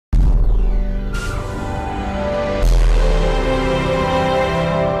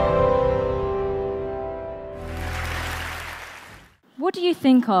What do you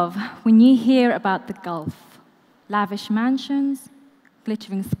think of when you hear about the Gulf? Lavish mansions,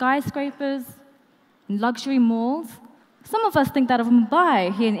 glittering skyscrapers, and luxury malls? Some of us think that of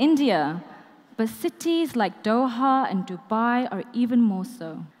Mumbai here in India, but cities like Doha and Dubai are even more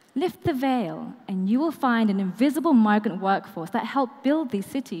so. Lift the veil, and you will find an invisible migrant workforce that helped build these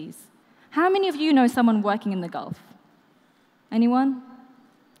cities. How many of you know someone working in the Gulf? Anyone?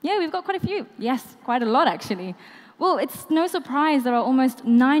 Yeah, we've got quite a few. Yes, quite a lot, actually. Well, it's no surprise there are almost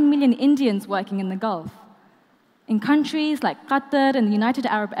 9 million Indians working in the Gulf. In countries like Qatar and the United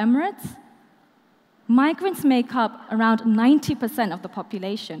Arab Emirates, migrants make up around 90% of the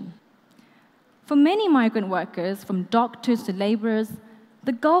population. For many migrant workers, from doctors to laborers,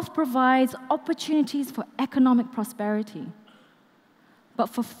 the Gulf provides opportunities for economic prosperity.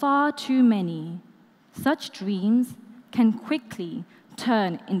 But for far too many, such dreams can quickly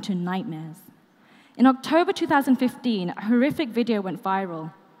turn into nightmares. In October 2015, a horrific video went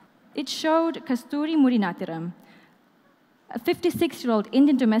viral. It showed Kasturi Murinathiram, a 56-year-old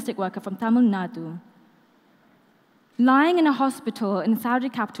Indian domestic worker from Tamil Nadu, lying in a hospital in the Saudi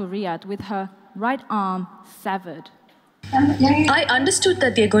capital Riyadh with her right arm severed. I understood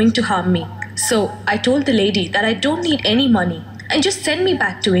that they're going to harm me, so I told the lady that I don't need any money and just send me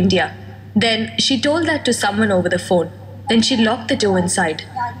back to India. Then she told that to someone over the phone. Then she locked the door inside.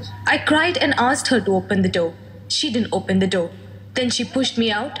 I cried and asked her to open the door. She didn't open the door. Then she pushed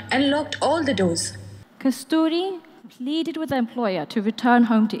me out and locked all the doors. Kasturi pleaded with the employer to return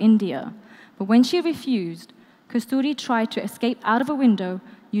home to India, but when she refused, Kasturi tried to escape out of a window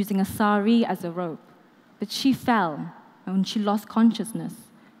using a sari as a rope. But she fell, and she lost consciousness.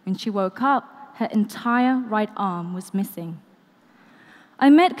 When she woke up, her entire right arm was missing. I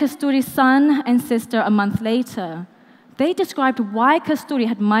met Kasturi's son and sister a month later. They described why Kasturi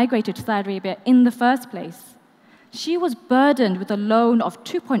had migrated to Saudi Arabia in the first place. She was burdened with a loan of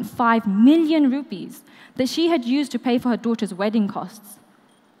 2.5 million rupees that she had used to pay for her daughter's wedding costs.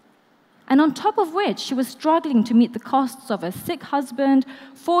 And on top of which, she was struggling to meet the costs of a sick husband,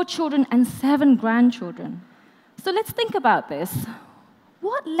 4 children, and 7 grandchildren. So let's think about this.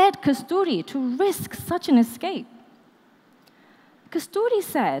 What led Kasturi to risk such an escape? Kasturi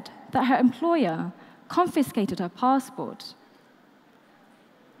said that her employer confiscated her passport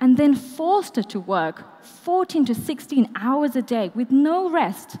and then forced her to work 14 to 16 hours a day with no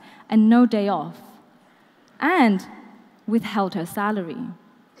rest and no day off, and withheld her salary.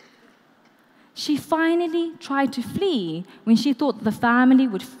 She finally tried to flee when she thought the family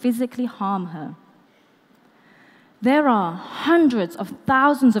would physically harm her. There are hundreds of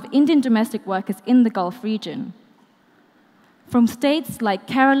thousands of Indian domestic workers in the Gulf region, from states like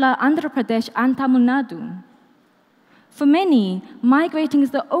Kerala, Andhra Pradesh, and Tamil Nadu. For many, migrating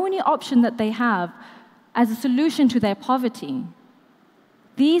is the only option that they have as a solution to their poverty.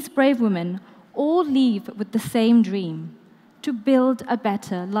 These brave women all leave with the same dream: to build a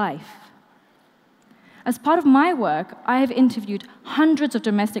better life. As part of my work, I have interviewed hundreds of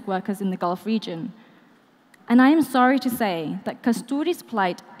domestic workers in the Gulf region, and I am sorry to say that Kasturi's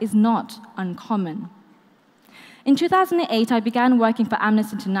plight is not uncommon. In 2008, I began working for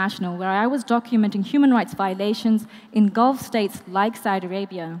Amnesty International, where I was documenting human rights violations in Gulf states like Saudi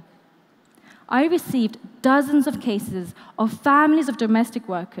Arabia. I received dozens of cases of families of domestic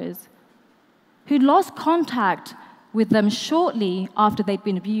workers who lost contact with them shortly after they'd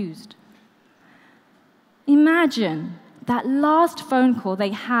been abused. Imagine that last phone call they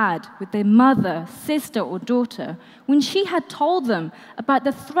had with their mother, sister, or daughter when she had told them about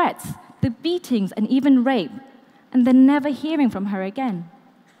the threats, the beatings, and even rape, and then never hearing from her again.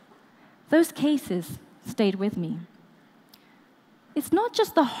 Those cases stayed with me. It's not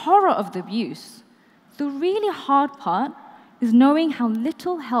just the horror of the abuse. The really hard part is knowing how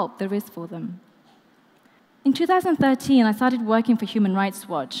little help there is for them. In 2013, I started working for Human Rights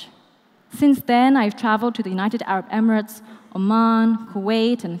Watch. Since then, I've traveled to the United Arab Emirates, Oman,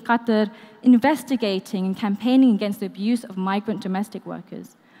 Kuwait, and Qatar, investigating and campaigning against the abuse of migrant domestic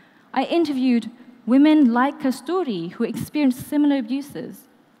workers. I interviewed women like Kasturi who experienced similar abuses.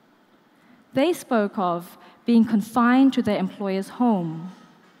 They spoke of being confined to their employer's home,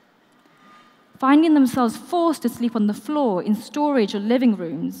 finding themselves forced to sleep on the floor in storage or living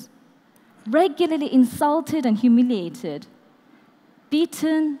rooms, regularly insulted and humiliated,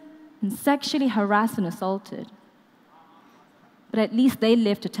 beaten and sexually harassed and assaulted. But at least they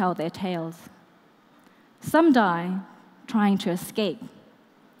live to tell their tales. Some die trying to escape.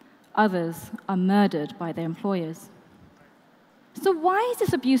 Others are murdered by their employers. So why is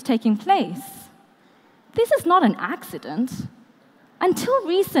this abuse taking place? This is not an accident. Until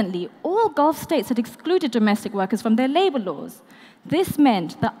recently, all Gulf states had excluded domestic workers from their labor laws. This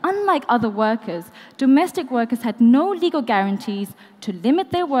meant that, unlike other workers, domestic workers had no legal guarantees to limit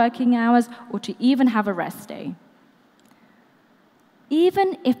their working hours or to even have a rest day.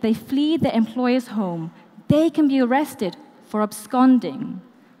 Even if they flee their employer's home, they can be arrested for absconding.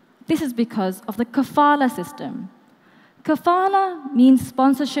 This is because of the kafala system. Kafala means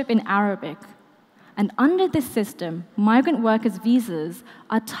sponsorship in Arabic. And under this system, migrant workers' visas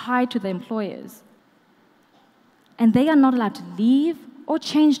are tied to their employers. And they are not allowed to leave or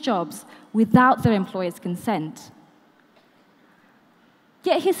change jobs without their employer's consent.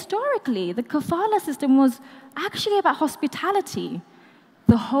 Yet historically, the kafala system was actually about hospitality.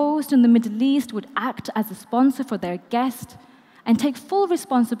 The host in the Middle East would act as a sponsor for their guest and take full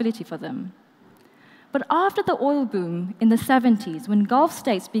responsibility for them. But after the oil boom in the 70s, when Gulf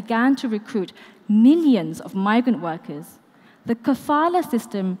states began to recruit millions of migrant workers, the kafala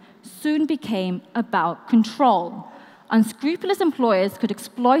system soon became about control. Unscrupulous employers could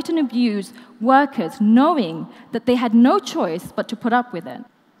exploit and abuse workers knowing that they had no choice but to put up with it.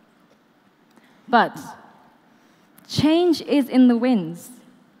 But change is in the winds.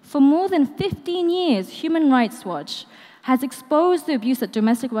 For more than 15 years, Human Rights Watch has exposed the abuse that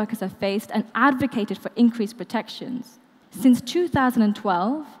domestic workers have faced and advocated for increased protections. Since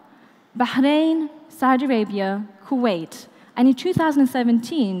 2012, Bahrain, Saudi Arabia, Kuwait, and in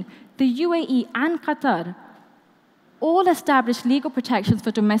 2017, the UAE and Qatar all established legal protections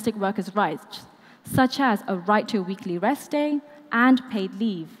for domestic workers' rights, such as a right to a weekly rest day and paid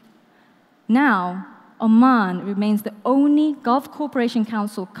leave. Now, Oman remains the only Gulf Cooperation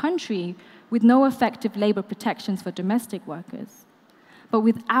Council country with no effective labor protections for domestic workers. But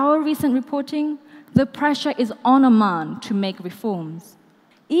with our recent reporting, the pressure is on Oman to make reforms.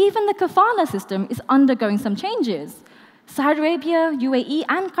 Even the kafala system is undergoing some changes. Saudi Arabia, UAE,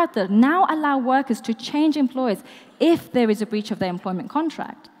 and Qatar now allow workers to change employers if there is a breach of their employment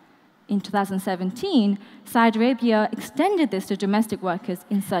contract. In 2017, Saudi Arabia extended this to domestic workers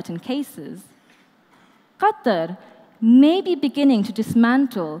in certain cases. Qatar may be beginning to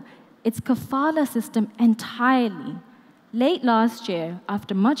dismantle its kafala system entirely. Late last year,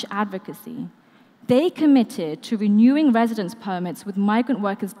 after much advocacy, they committed to renewing residence permits with migrant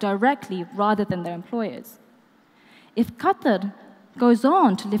workers directly rather than their employers. If Qatar goes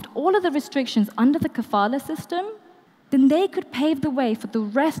on to lift all of the restrictions under the kafala system, then they could pave the way for the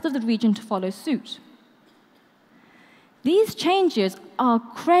rest of the region to follow suit. These changes are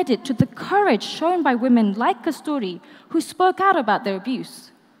a credit to the courage shown by women like Kasturi, who spoke out about their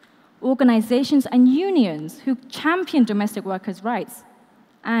abuse, organizations and unions who champion domestic workers' rights,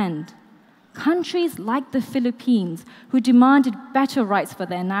 and countries like the Philippines who demanded better rights for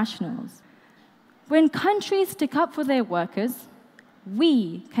their nationals. When countries stick up for their workers,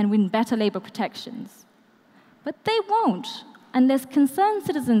 we can win better labor protections. But they won't unless concerned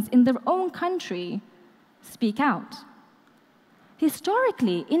citizens in their own country speak out.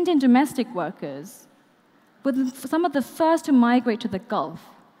 Historically, Indian domestic workers were some of the first to migrate to the Gulf.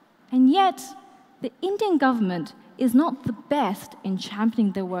 And yet, the Indian government is not the best in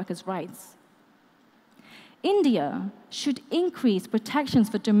championing their workers' rights. India should increase protections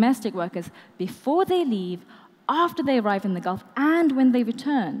for domestic workers before they leave, after they arrive in the Gulf, and when they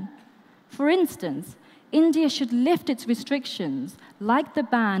return. For instance, India should lift its restrictions, like the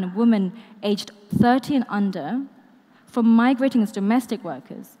ban on women aged 30 and under, from migrating as domestic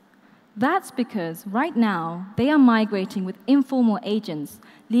workers. That's because right now they are migrating with informal agents,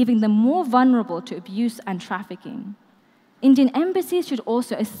 leaving them more vulnerable to abuse and trafficking. Indian embassies should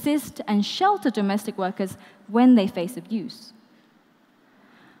also assist and shelter domestic workers when they face abuse.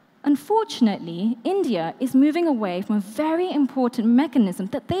 Unfortunately, India is moving away from a very important mechanism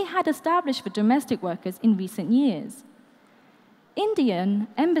that they had established for domestic workers in recent years. Indian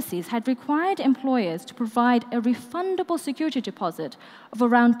embassies had required employers to provide a refundable security deposit of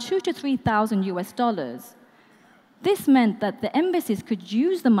around $2,000 to $3,000. This meant that the embassies could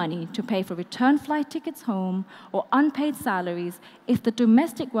use the money to pay for return flight tickets home or unpaid salaries if the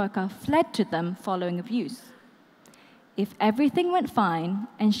domestic worker fled to them following abuse. If everything went fine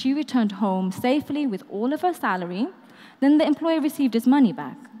and she returned home safely with all of her salary, then the employer received his money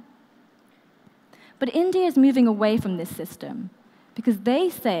back. But India is moving away from this system because they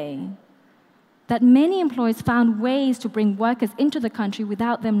say that many employers found ways to bring workers into the country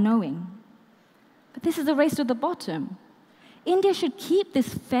without them knowing. But this is a race to the bottom. India should keep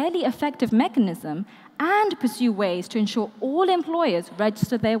this fairly effective mechanism and pursue ways to ensure all employers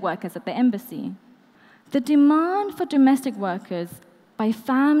register their workers at the embassy. The demand for domestic workers by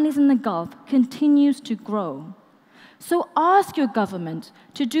families in the Gulf continues to grow. So ask your government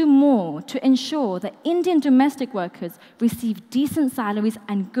to do more to ensure that Indian domestic workers receive decent salaries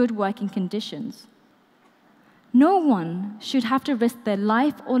and good working conditions. No one should have to risk their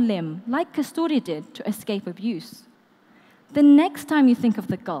life or limb, like Kasturi did, to escape abuse. The next time you think of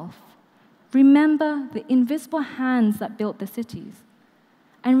the Gulf, remember the invisible hands that built the cities.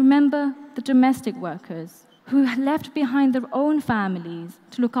 And remember the domestic workers who left behind their own families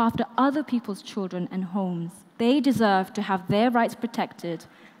to look after other people's children and homes. They deserve to have their rights protected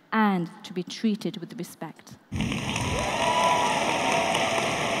and to be treated with respect.